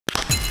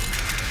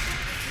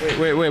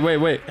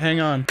Wait. Hang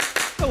on.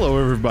 Hello,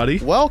 everybody.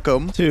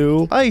 Welcome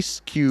to Ice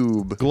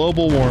Cube.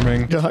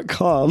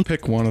 globalwarming.com.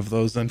 Pick one of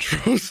those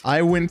intros.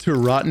 I went to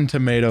Rotten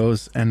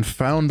Tomatoes and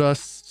found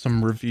us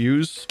some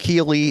reviews.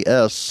 Keely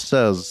S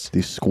says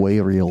the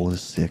squirrel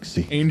is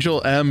sexy.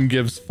 Angel M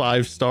gives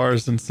 5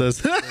 stars and says,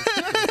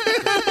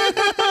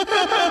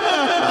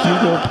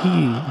 Hugo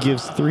P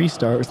gives 3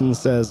 stars and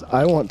says,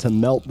 I want to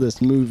melt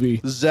this movie.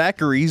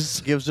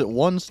 Zachary's gives it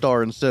 1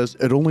 star and says,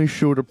 it only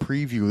showed a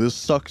preview. This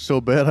sucks so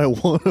bad I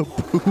want to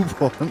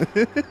poop on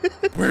it.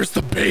 where's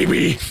the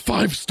baby?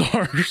 5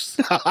 stars.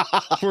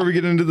 Before we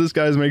get into this,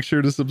 guys, make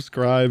sure to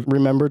subscribe.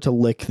 Remember to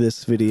lick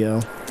this video.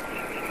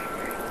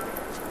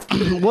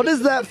 What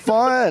is that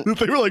font?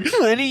 They were like,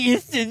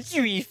 20th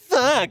Century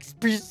Fox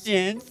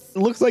presents. It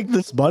looks like the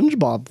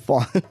SpongeBob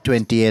font.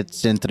 20th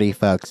Century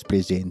Fox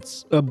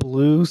presents A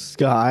Blue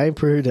Sky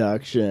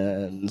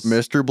Productions.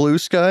 Mr. Blue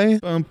Sky.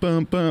 bum,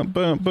 bum, bum,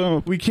 bum,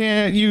 bum. We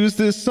can't use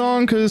this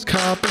song because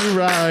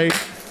copyright.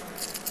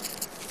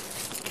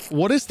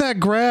 What is that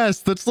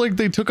grass? That's like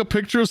they took a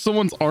picture of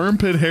someone's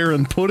armpit hair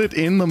and put it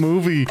in the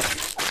movie.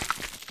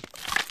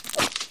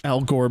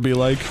 Al Gore be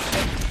like,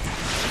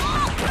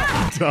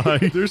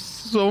 die. There's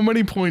so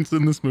many points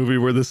in this movie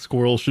where this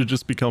squirrel should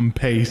just become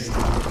paste.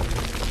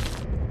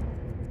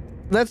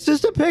 That's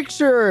just a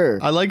picture.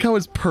 I like how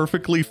it's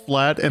perfectly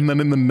flat and then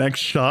in the next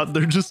shot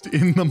they're just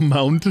in the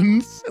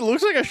mountains. It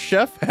looks like a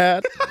chef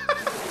hat.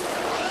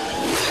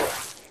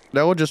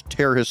 That would just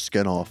tear his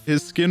skin off.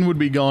 His skin would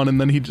be gone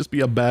and then he'd just be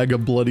a bag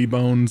of bloody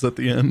bones at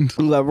the end.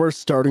 I'm glad we're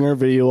starting our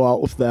video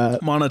out with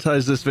that.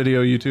 Monetize this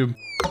video, YouTube.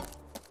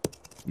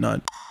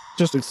 Nut.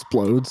 Just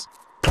explodes.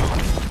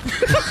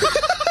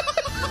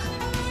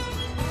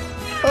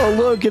 Oh,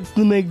 look, it's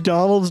the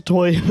McDonald's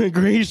toy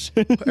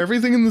immigration.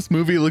 Everything in this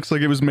movie looks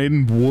like it was made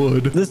in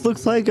wood. This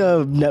looks like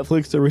a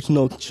Netflix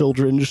original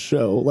children's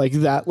show, like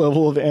that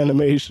level of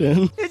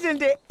animation. Isn't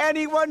there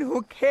anyone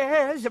who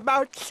cares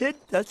about Sid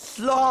the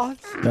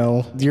Sloth?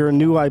 No, you're a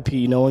new IP.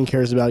 No one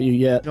cares about you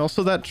yet.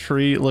 Also, that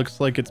tree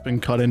looks like it's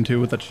been cut into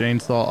with a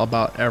chainsaw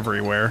about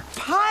everywhere.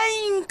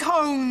 Pine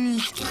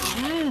cones.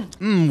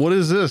 What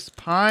is this?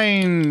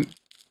 Pine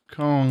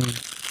cone.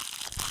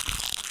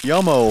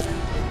 Yummo.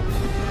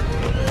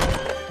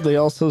 They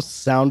also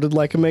sounded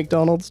like a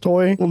McDonald's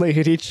toy when they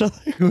hit each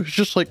other. It was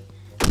just like...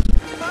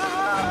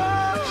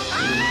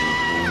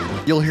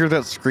 You'll hear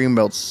that scream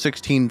about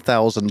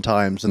 16,000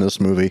 times in this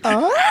movie.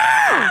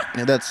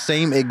 And that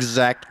same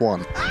exact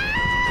one.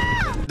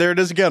 There it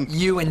is again.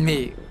 You and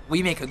me,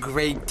 we make a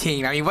great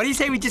team. I mean, what do you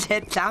say we just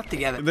head south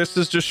together? This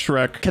is just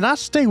Shrek. Can I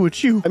stay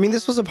with you? I mean,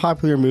 this was a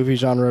popular movie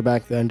genre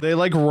back then. They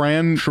like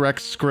ran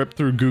Shrek's script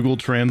through Google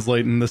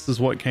Translate and this is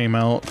what came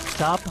out.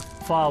 Stop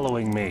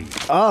following me.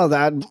 Oh,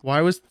 that...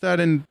 Why was that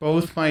in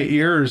both my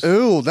ears?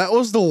 Ooh, that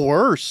was the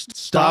worst.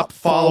 Stop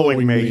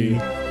following me.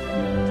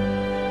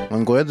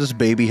 I'm glad this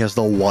baby has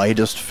the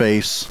widest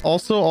face.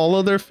 Also, all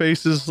of their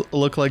faces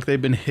look like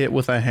they've been hit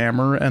with a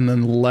hammer and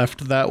then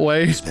left that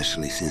way.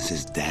 Especially since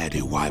his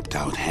daddy wiped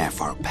out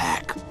half our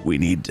pack. We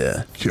need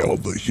to Kill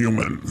the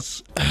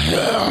humans.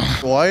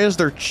 Why is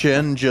their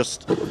chin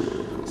just...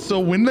 So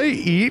when they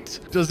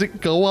eat, does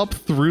it go up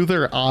through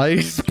their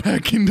eyes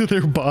back into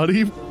their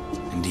body?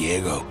 And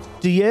Diego.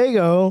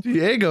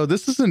 Diego,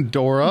 this isn't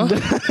Dora.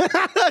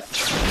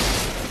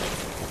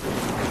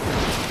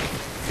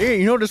 Hey,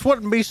 you know, this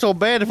wouldn't be so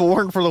bad if it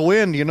weren't for the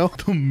wind, you know?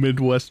 The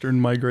Midwestern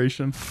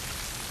migration.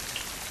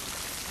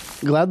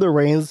 Glad the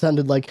rain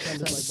sounded like...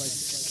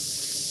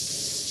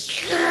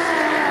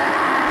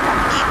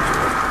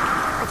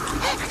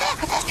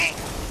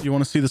 You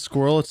want to see the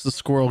squirrel? It's the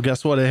squirrel.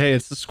 Guess what? Hey,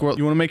 it's the squirrel.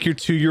 You want to make your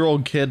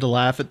 2-year-old kid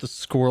laugh at the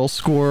squirrel?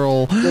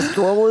 Squirrel. The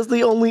squirrel is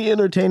the only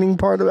entertaining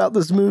part about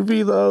this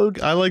movie, though.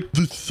 I like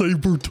the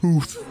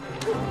saber-toothed.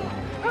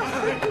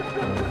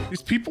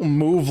 These people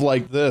move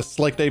like this,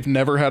 like they've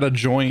never had a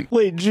joint.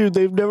 Wait, Jude,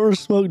 they've never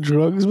smoked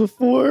drugs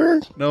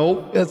before?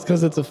 Nope. That's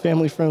because it's a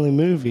family-friendly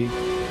movie.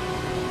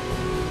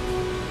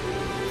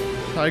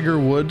 Tiger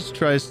Woods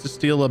tries to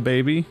steal a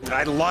baby.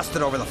 I lost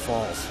it over the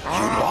falls. You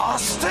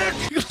lost it?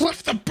 You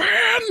left the band!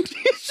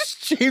 It's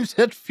just James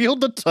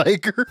Hetfield the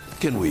tiger.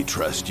 Can we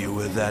trust you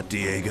with that,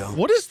 Diego?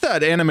 What is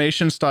that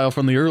animation style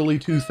from the early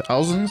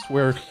 2000s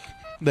where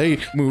they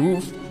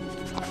move?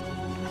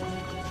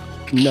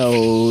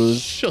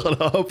 Nose. Shut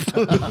up.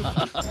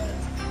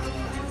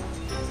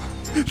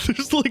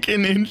 There's like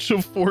an inch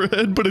of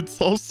forehead, but it's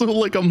also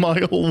like a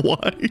mile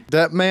wide.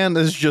 That man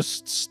is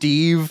just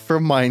Steve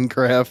from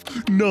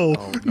Minecraft. No.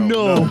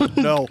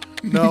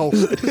 No.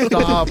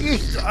 Stop.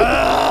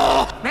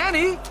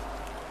 Manny!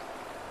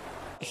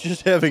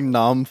 Just having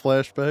Nom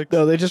flashbacks.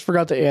 No, they just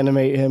forgot to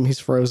animate him. He's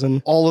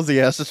frozen. All of the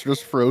assets are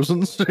just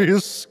frozen, so you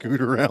just scoot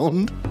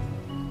around.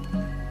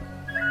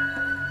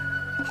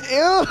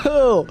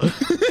 Ew!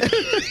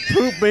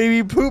 Poop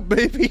baby, poop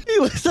baby. He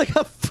looks like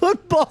a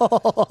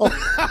football.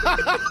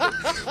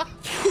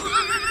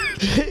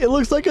 It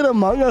looks like an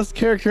Among Us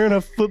character in a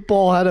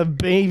football had a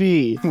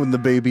baby. When the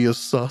baby is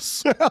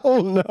sus.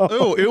 Oh no.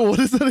 Oh, ew, what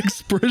is that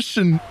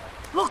expression?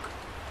 Look,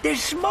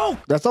 There's smoke.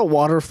 That's a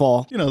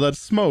waterfall. You know, that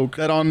smoke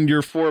that on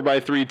your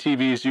 4x3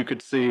 TVs you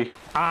could see.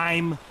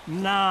 I'm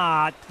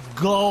not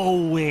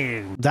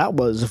going. That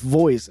was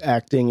voice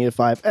acting if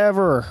I've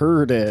ever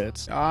heard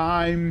it.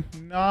 I'm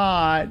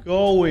not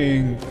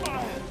going.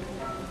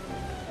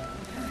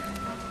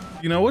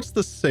 You know what's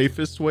the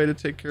safest way to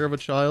take care of a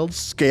child?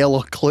 Scale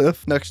a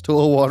cliff next to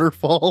a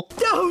waterfall.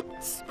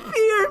 Don't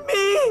spear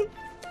me.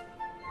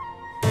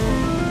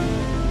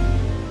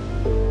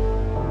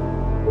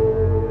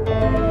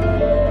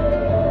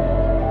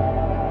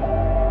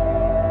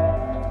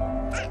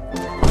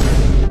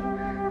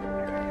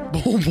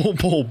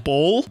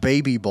 Bowl?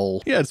 Baby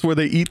bowl. Yeah, it's where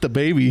they eat the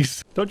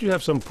babies. Don't you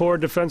have some poor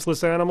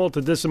defenseless animal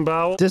to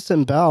disembowel?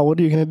 Disembowel, what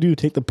are you going to do?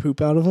 Take the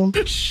poop out of him?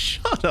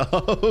 Shut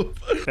up.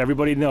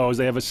 Everybody knows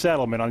they have a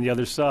settlement on the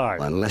other side.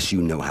 Unless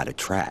you know how to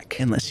track.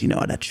 Unless you know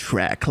how to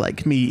track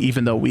like me,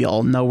 even though we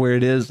all know where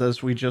it is,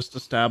 as we just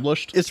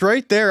established. It's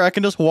right there. I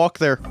can just walk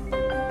there.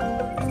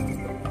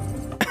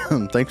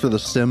 Thanks for the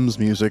Sims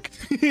music.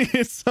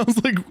 It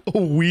sounds like a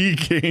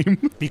Wii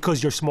game.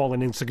 Because you're small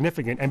and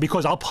insignificant, and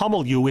because I'll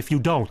pummel you if you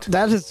don't.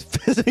 That is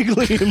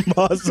physically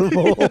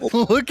impossible.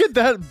 Look at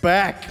that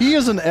back. He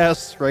is an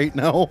S right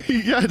now.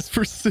 Yeah, it's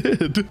for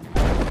Sid.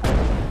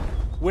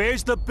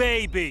 Where's the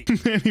baby?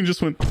 And he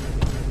just went,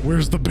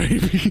 where's the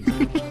baby?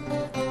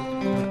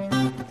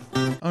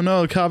 Oh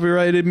no,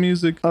 copyrighted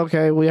music.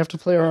 Okay, we have to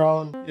play our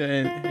own.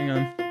 Yeah, hang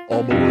on.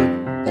 On my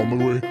way, on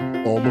my way,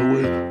 on my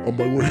way, on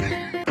my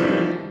way.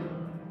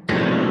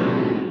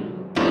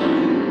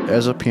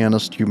 As a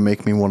pianist, you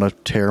make me want to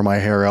tear my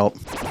hair out.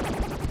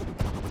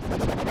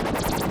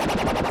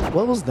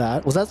 What was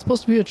that? Was that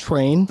supposed to be a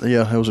train?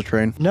 Yeah, it was a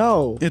train.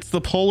 No. It's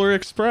the Polar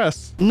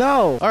Express.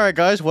 No. All right,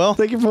 guys. Well,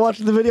 Thank you for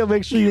watching the video.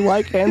 Make sure you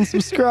like and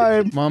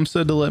subscribe. Mom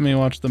said to let me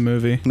watch the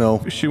movie.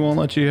 no, She won't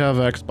let you have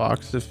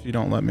Xbox if you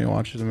don't let me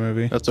watch the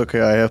movie. that's okay.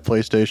 I have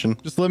PlayStation.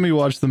 Just let me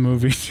watch the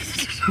movie.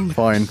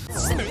 Fine.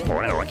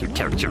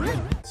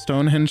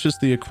 Stonehenge is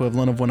the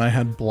equivalent of when I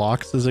had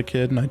blocks as a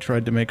kid and I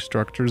tried to make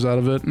structures out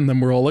of it, and then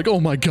we're all like, oh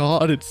my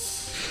god,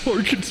 it's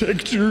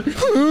architecture.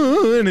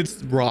 And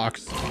it's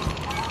rocks.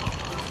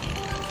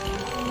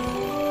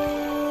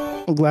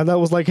 I'm glad that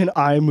was like an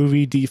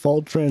iMovie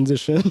default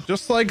transition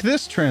Just like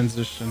this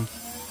transition.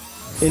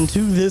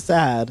 into this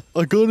ad.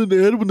 I got an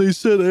ad when they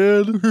said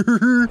ad.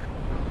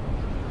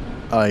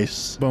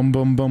 Ice. Bum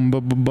bum bum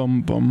bum bum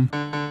bum bum.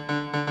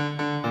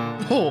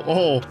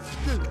 Oh.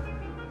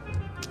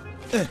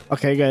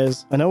 Okay,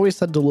 guys, I know we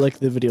said to lick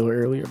the video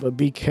earlier, but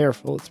be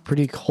careful. It's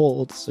pretty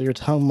cold, so your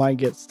tongue might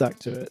get stuck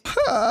to it.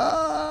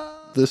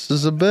 This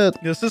is a bit.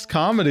 This is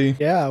comedy.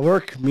 Yeah,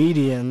 we're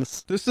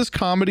comedians. This is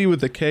comedy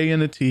with a K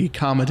and a T.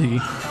 Comedy.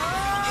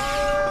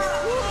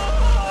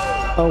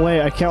 Oh,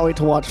 wait, I can't wait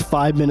to watch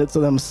 5 minutes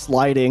of them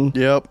sliding.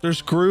 Yep.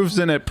 There's grooves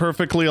in it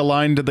perfectly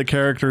aligned to the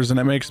characters, and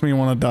it makes me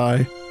want to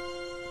die.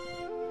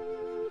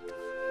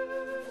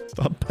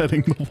 Stop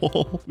petting the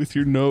wall with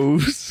your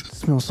nose.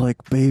 Smells like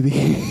baby.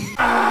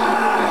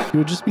 He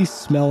would just be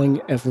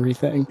smelling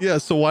everything. Yeah,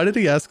 so why did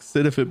he ask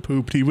Sid if it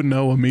pooped? He would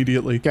know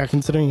immediately. Yeah,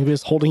 considering he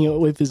was holding it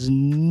with his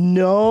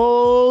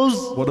nose.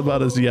 What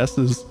about his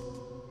yeses?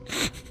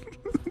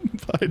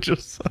 By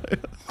Josiah.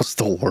 That's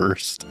the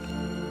worst.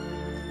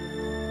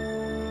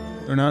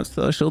 They're not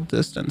social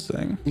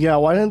distancing. Yeah,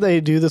 why didn't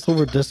they do this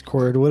over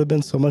Discord? It would have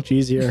been so much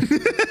easier.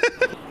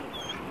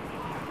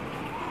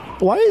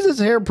 Why is his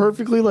hair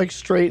perfectly like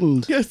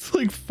straightened? Yeah, it's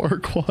like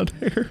Farquaad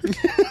hair.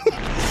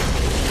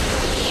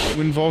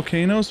 When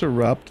volcanoes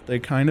erupt, they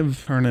kind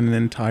of turn an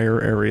entire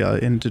area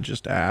into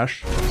just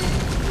ash.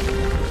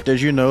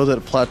 Did you know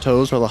that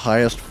plateaus are the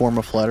highest form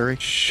of flattery?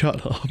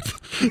 Shut up.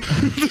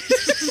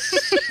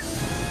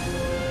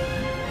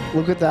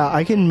 Look at that.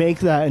 I can make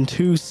that in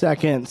 2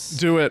 seconds.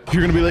 Do it.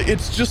 You're gonna be like,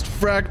 it's just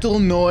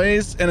fractal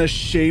noise and a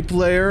shape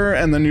layer,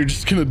 and then you're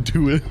just gonna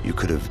do it. You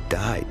could have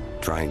died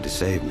trying to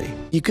save me.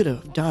 You could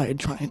have died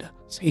trying to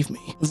save me.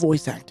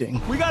 Voice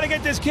acting. We gotta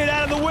get this kid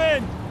out of the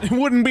wind. It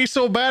wouldn't be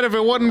so bad if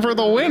it wasn't for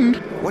the wind.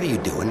 What are you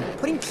doing?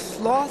 Putting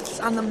sloths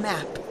on the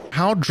map.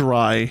 How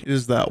dry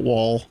is that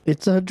wall?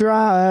 It's a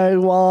dry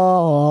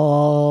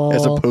wall.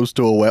 As opposed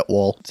to a wet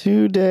wall.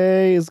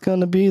 Today is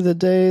gonna be the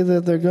day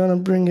that they're gonna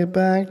bring it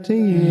back to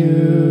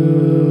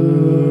you.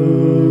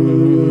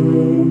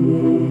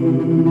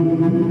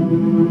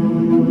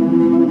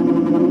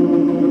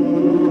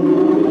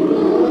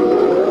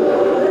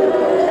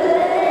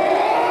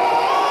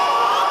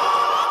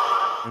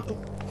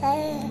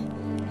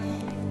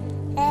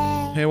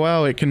 Hey,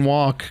 wow, it can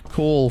walk.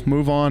 Cool,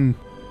 move on.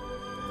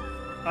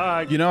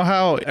 You know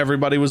how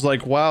everybody was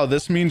like, wow,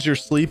 this means you're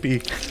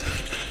sleepy.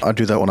 I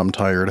do that when I'm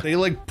tired. They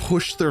like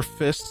push their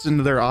fists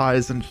into their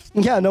eyes and...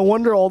 Yeah, no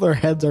wonder all their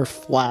heads are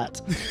flat.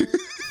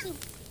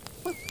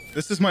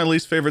 This is my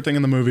least favorite thing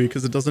in the movie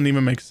because it doesn't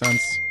even make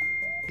sense.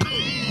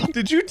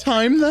 Did you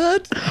time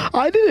that?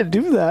 I didn't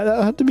do that.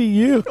 That had to be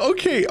you.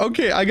 Okay,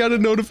 I got a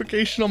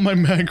notification on my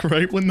Mac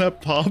right when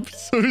that popped,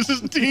 so it was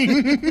just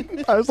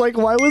ding. I was like,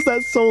 why was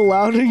that so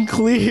loud and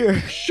clear?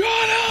 Shut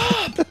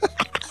up!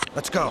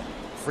 Let's go.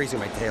 Freezing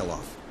my tail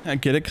off. I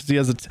get it because he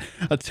has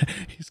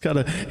he's got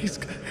a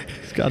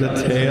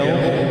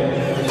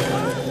tail.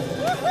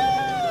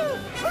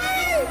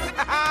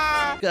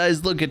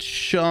 Guys, look, it's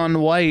Shaun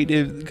White,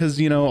 because,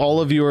 you know,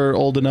 all of you are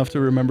old enough to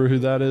remember who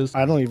that is.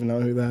 I don't even know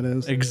who that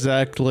is.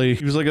 Exactly.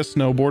 He was like a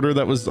snowboarder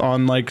that was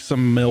on like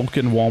some milk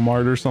in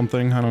Walmart or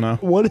something. I don't know.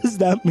 What does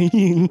that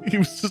mean? He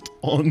was just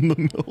on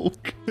the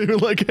milk. They were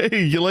like,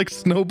 hey, you like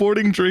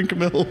snowboarding? Drink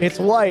milk. It's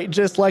white,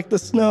 just like the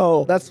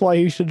snow. That's why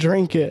you should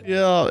drink it.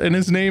 Yeah, and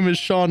his name is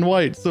Shaun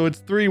White, so it's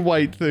 3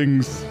 white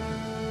things.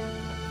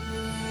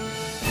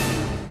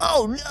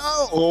 Oh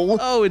no!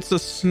 Oh, it's a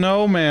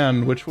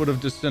snowman, which would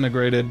have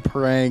disintegrated.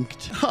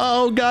 Pranked.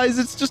 Oh, guys,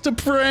 it's just a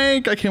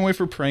prank. I can't wait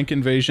for Prank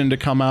Invasion to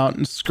come out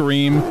and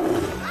scream.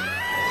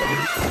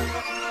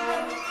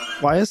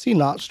 Why is he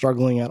not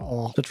struggling at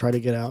all to try to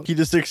get out? He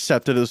just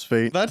accepted his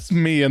fate. That's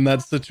me in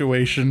that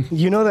situation.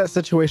 You know that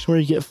situation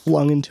where you get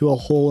flung into a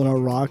hole in a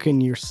rock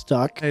and you're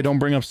stuck? Hey, don't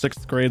bring up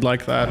 6th grade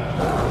like that.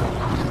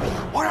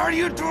 What are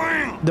you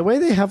doing? The way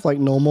they have like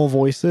normal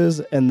voices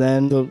and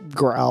then the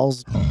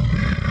growls.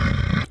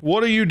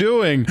 What are you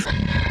doing?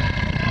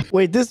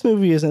 Wait, this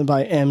movie isn't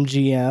by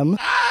MGM.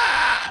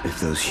 If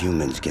those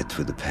humans get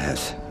through the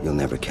pass, you'll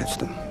never catch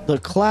them. The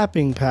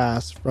clapping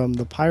pass from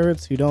the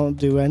pirates who don't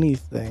do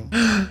anything.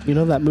 You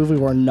know that movie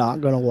we're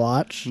not gonna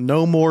watch?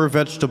 No more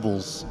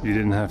vegetables. You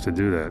didn't have to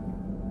do that.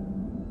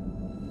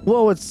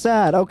 Whoa, it's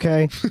sad.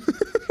 Okay.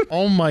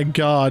 Oh my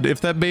god,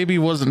 if that baby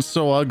wasn't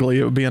so ugly,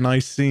 it would be a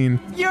nice scene.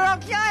 You're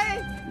okay?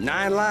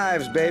 9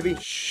 lives, baby.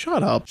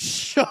 Shut up.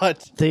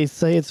 Shut. They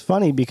say it's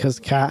funny because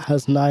cat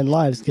has 9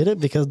 lives. Get it?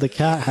 Because the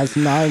cat has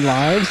 9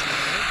 lives.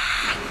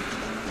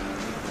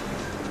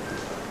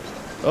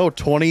 Oh,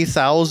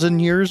 20,000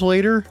 years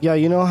later? Yeah,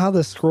 you know how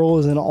the scroll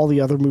is in all the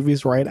other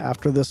movies right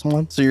after this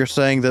one? So you're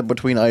saying that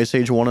between Ice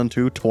Age 1 and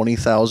 2,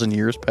 20,000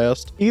 years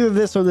passed? Either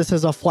this or this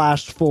is a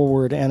flash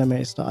forward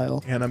anime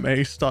style.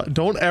 Anime style.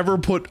 Don't ever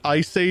put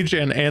Ice Age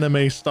and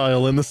anime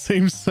style in the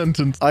same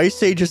sentence.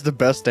 Ice Age is the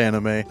best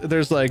anime.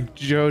 There's like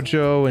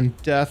JoJo and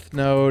Death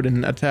Note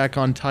and Attack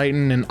on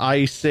Titan and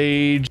Ice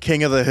Age,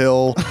 King of the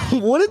Hill.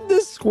 Wouldn't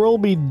this squirrel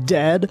be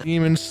dead?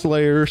 Demon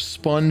Slayer,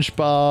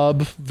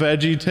 SpongeBob,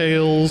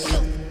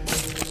 VeggieTales.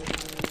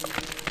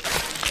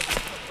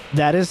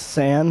 That is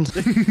sand.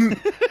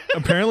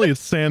 Apparently it's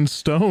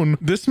sandstone.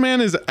 This man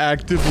is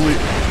actively...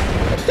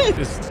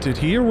 Did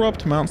he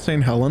erupt Mount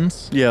St.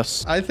 Helens?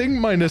 Yes. I think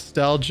my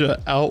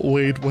nostalgia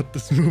outweighed what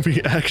this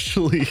movie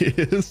actually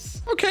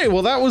is. Okay,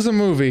 well, that was a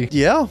movie.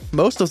 Yeah,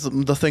 most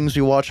of the things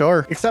you watch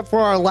are. Except for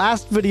our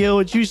last video,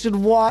 which you should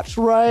watch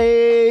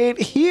right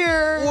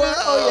here.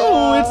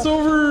 Whoa, it's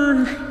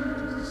over.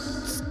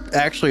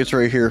 Actually, it's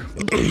right here.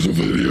 There's a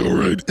video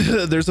right.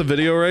 There's a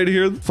video right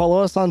here.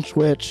 Follow us on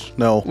Twitch.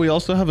 No. We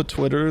also have a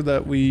Twitter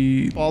that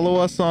we follow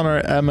us on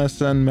our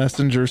MSN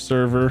Messenger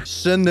server.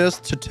 Send this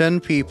to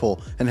 10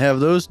 people and have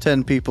those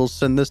 10 people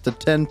send this to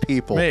 10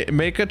 people.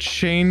 Make a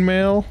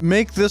chainmail.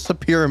 Make this a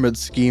pyramid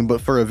scheme,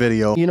 but for a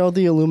video. You know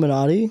the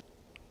Illuminati?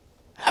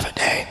 Have a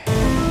day.